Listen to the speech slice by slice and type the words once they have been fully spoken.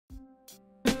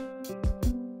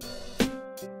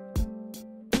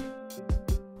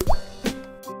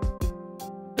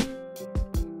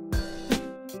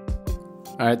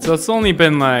Alright, so it's only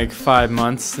been like 5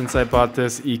 months since I bought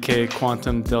this EK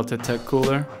Quantum Delta²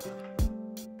 cooler.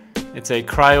 It's a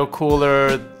cryo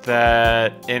cooler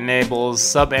that enables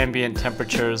sub-ambient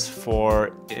temperatures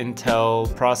for Intel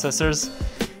processors.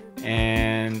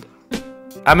 And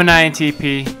I'm an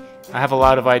INTP. I have a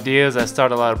lot of ideas. I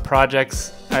start a lot of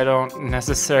projects. I don't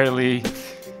necessarily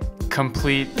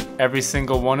complete every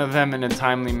single one of them in a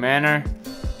timely manner.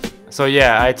 So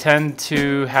yeah, I tend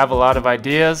to have a lot of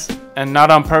ideas, and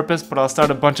not on purpose, but I'll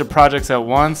start a bunch of projects at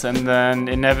once and then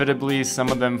inevitably some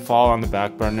of them fall on the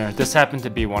back burner. This happened to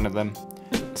be one of them.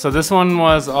 So this one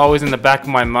was always in the back of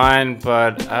my mind,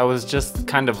 but I was just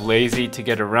kind of lazy to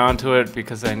get around to it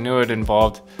because I knew it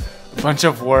involved a bunch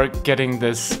of work getting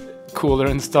this cooler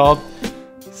installed.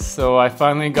 So I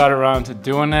finally got around to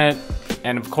doing it,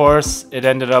 and of course it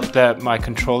ended up that my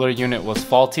controller unit was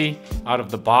faulty out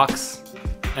of the box.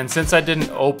 And since I didn't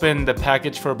open the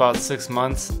package for about 6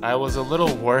 months, I was a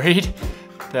little worried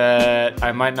that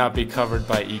I might not be covered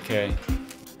by EK.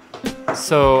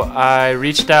 So I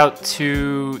reached out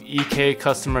to EK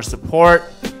customer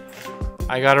support.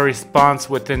 I got a response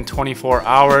within 24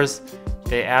 hours.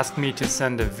 They asked me to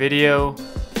send a video.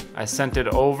 I sent it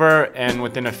over, and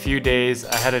within a few days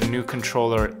I had a new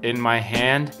controller in my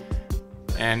hand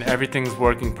and everything's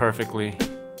working perfectly.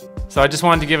 So I just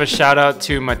wanted to give a shout out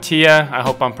to Mattia, I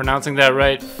hope I'm pronouncing that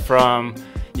right, from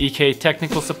EK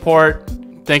Technical Support.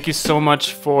 Thank you so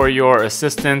much for your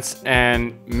assistance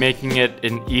and making it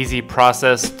an easy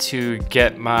process to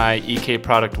get my EK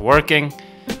product working.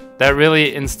 That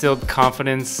really instilled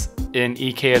confidence in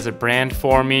EK as a brand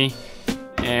for me,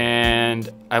 and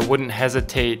I wouldn't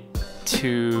hesitate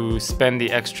to spend the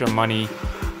extra money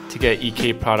to get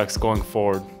EK products going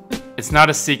forward. It's not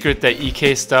a secret that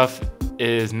EK stuff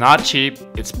is not cheap.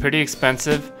 It's pretty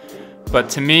expensive, but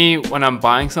to me, when I'm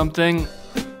buying something,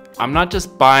 I'm not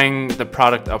just buying the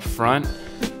product up front,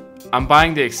 I'm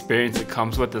buying the experience it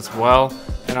comes with as well,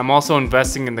 and I'm also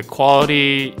investing in the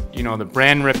quality, you know, the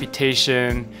brand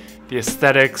reputation, the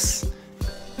aesthetics.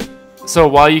 So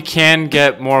while you can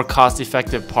get more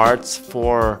cost-effective parts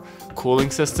for cooling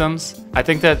systems, I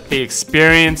think that the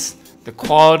experience, the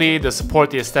quality, the support,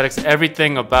 the aesthetics,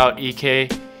 everything about EK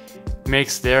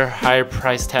makes their higher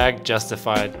price tag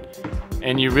justified,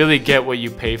 and you really get what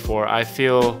you pay for. I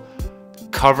feel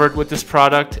covered with this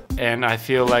product, and I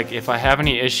feel like if I have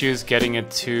any issues getting it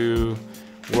to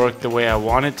work the way I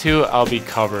want it to, I'll be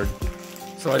covered.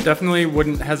 So I definitely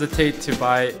wouldn't hesitate to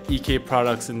buy EK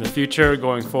products in the future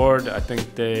going forward. I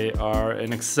think they are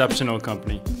an exceptional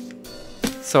company.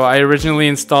 So I originally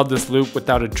installed this loop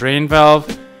without a drain valve,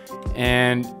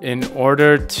 and in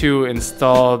order to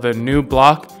install the new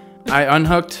block, I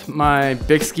unhooked my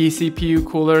Bykski CPU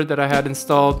cooler that I had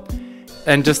installed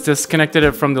and just disconnected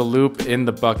it from the loop in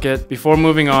the bucket. Before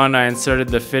moving on, I inserted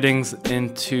the fittings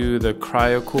into the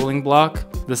cryo cooling block.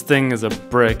 This thing is a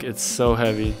brick, it's so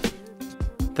heavy.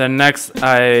 Then next,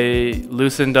 I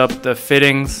loosened up the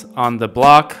fittings on the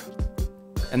block,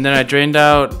 and then I drained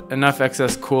out enough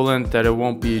excess coolant that it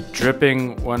won't be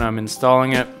dripping when I'm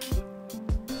installing it.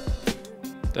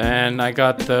 Then I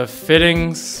got the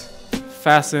fittings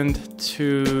fastened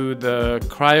to the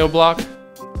cryo block.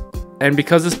 And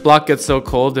because this block gets so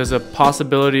cold, there's a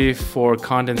possibility for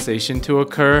condensation to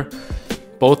occur,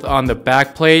 both on the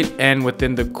back plate and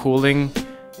within the cooling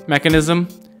mechanism.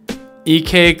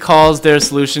 EK calls their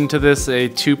solution to this a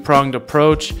two-pronged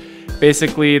approach.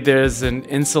 Basically, there's an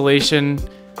insulation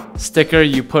sticker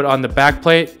you put on the back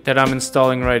plate that I'm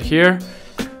installing right here.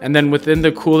 And then within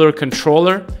the cooler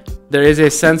controller, there is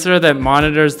a sensor that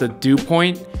monitors the dew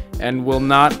point and will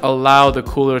not allow the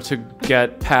cooler to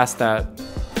get past that.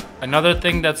 Another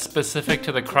thing that's specific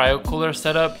to the cryo cooler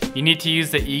setup, you need to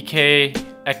use the EK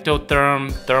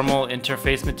Ectotherm thermal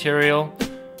interface material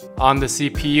on the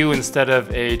CPU instead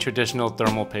of a traditional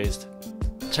thermal paste.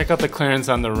 Check out the clearance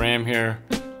on the RAM here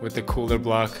with the cooler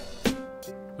block.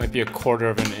 Might be 1/4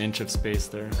 of an inch of space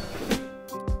there.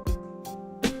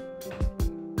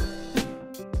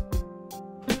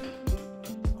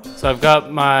 So I've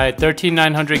got my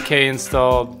 13900K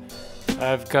installed.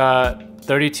 I've got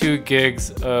 32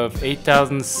 gigs of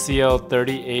 8000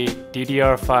 CL38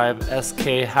 DDR5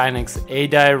 SK Hynix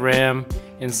A-Die RAM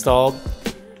installed.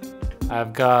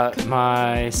 I've got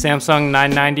my Samsung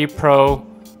 990 Pro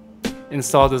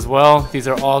installed as well. These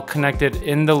are all connected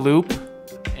in the loop.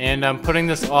 And I'm putting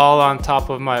this all on top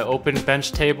of my open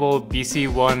Benchtable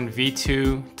BC1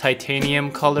 V2 Titanium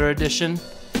Color Edition.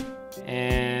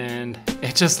 And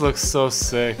it just looks so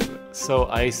sick, so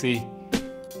icy.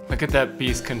 Look at that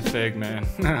beast config, man.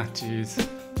 Jeez.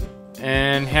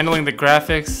 And handling the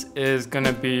graphics is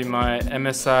gonna be my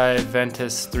MSI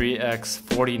Ventus 3X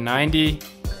 4090.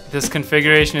 This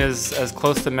configuration is as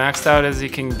close to maxed out as you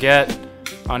can get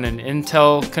on an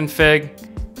Intel config,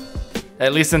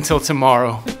 at least until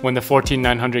tomorrow when the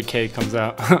 14900K comes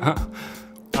out.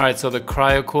 Alright, so the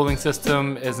cryo cooling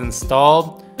system is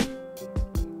installed.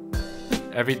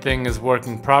 Everything is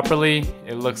working properly.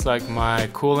 It looks like my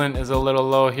coolant is a little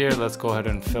low here. Let's go ahead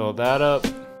and fill that up.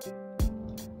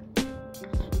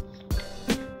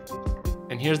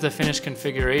 And here's the finished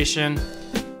configuration.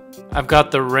 I've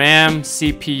got the RAM,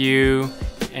 CPU,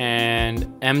 and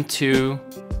M2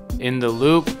 in the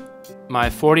loop. My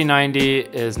 4090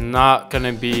 is not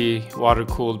gonna be water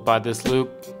cooled by this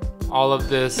loop. All of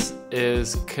this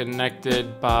is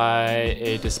connected by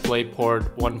a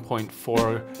DisplayPort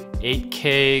 1.4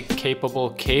 8K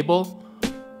capable cable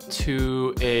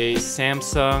to a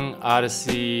Samsung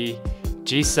Odyssey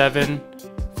G7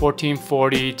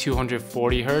 1440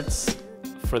 240 Hz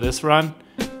for this run.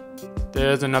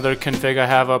 There's another config I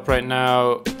have up right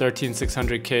now,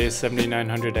 13600K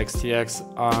 7900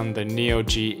 XTX on the Neo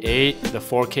G8, the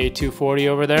 4K 240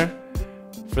 over there.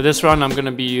 For this run, I'm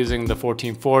gonna be using the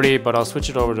 1440, but I'll switch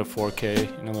it over to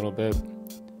 4K in a little bit.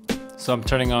 So I'm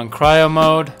turning on cryo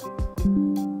mode.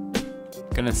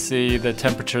 Gonna see the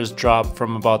temperatures drop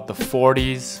from about the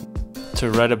 40s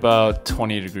to right about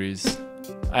 20 degrees.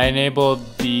 I enabled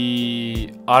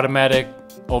the automatic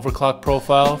overclock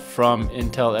profile from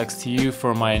Intel XTU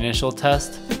for my initial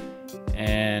test,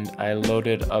 and I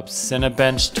loaded up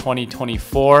Cinebench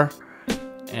 2024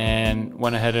 and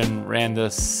went ahead and ran the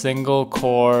single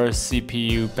core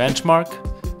CPU benchmark.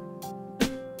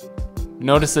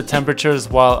 Notice the temperatures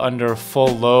while under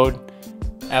full load,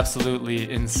 absolutely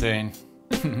insane.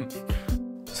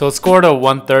 So it scored a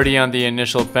 130 on the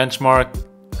initial benchmark.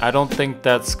 I don't think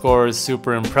that score is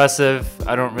super impressive.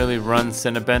 I don't really run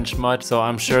Cinebench much, so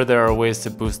I'm sure there are ways to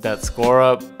boost that score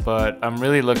up, but I'm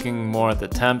really looking more at the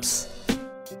temps.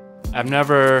 I've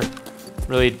never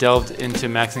really delved into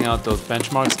maxing out those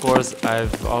benchmark scores.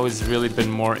 I've always really been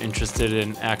more interested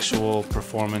in actual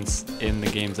performance in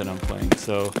the games that I'm playing.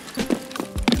 So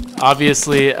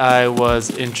obviously I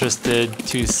was interested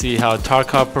to see how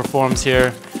Tarkov performs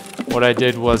here. What I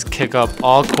did was kick up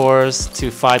all cores to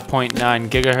 5.9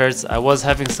 gigahertz. I was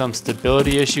having some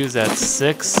stability issues at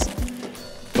 6,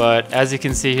 but as you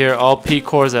can see here, all P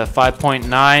cores at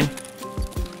 5.9,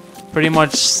 pretty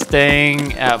much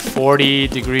staying at 40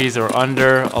 degrees or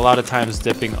under, a lot of times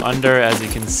dipping under. As you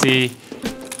can see,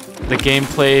 the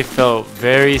gameplay felt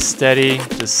very steady,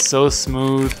 just so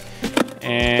smooth,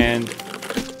 and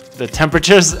the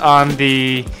temperatures on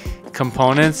the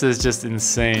components is just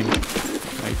insane.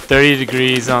 30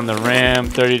 degrees on the RAM,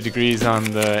 30 degrees on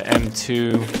the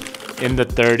M2, in the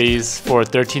 30s for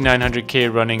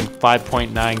 13900K running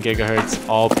 5.9 gigahertz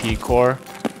all P core.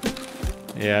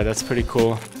 Yeah, that's pretty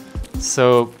cool.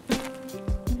 So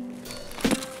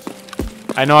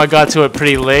I know I got to it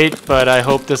pretty late, but I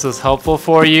hope this was helpful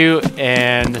for you,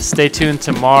 and stay tuned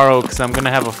tomorrow because I'm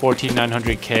gonna have a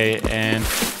 14900K and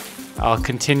I'll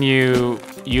continue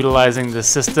utilizing the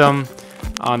system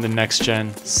on the next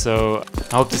gen. So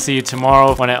I hope to see you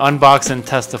tomorrow when I unbox and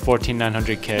test the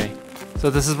 14900K. So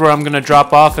this is where I'm gonna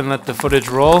drop off and let the footage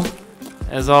roll.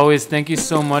 As always, thank you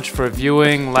so much for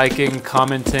viewing, liking,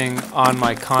 commenting on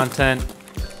my content.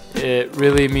 It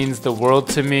really means the world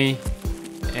to me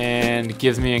and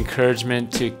gives me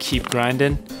encouragement to keep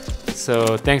grinding.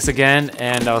 So thanks again,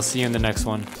 and I'll see you in the next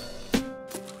one.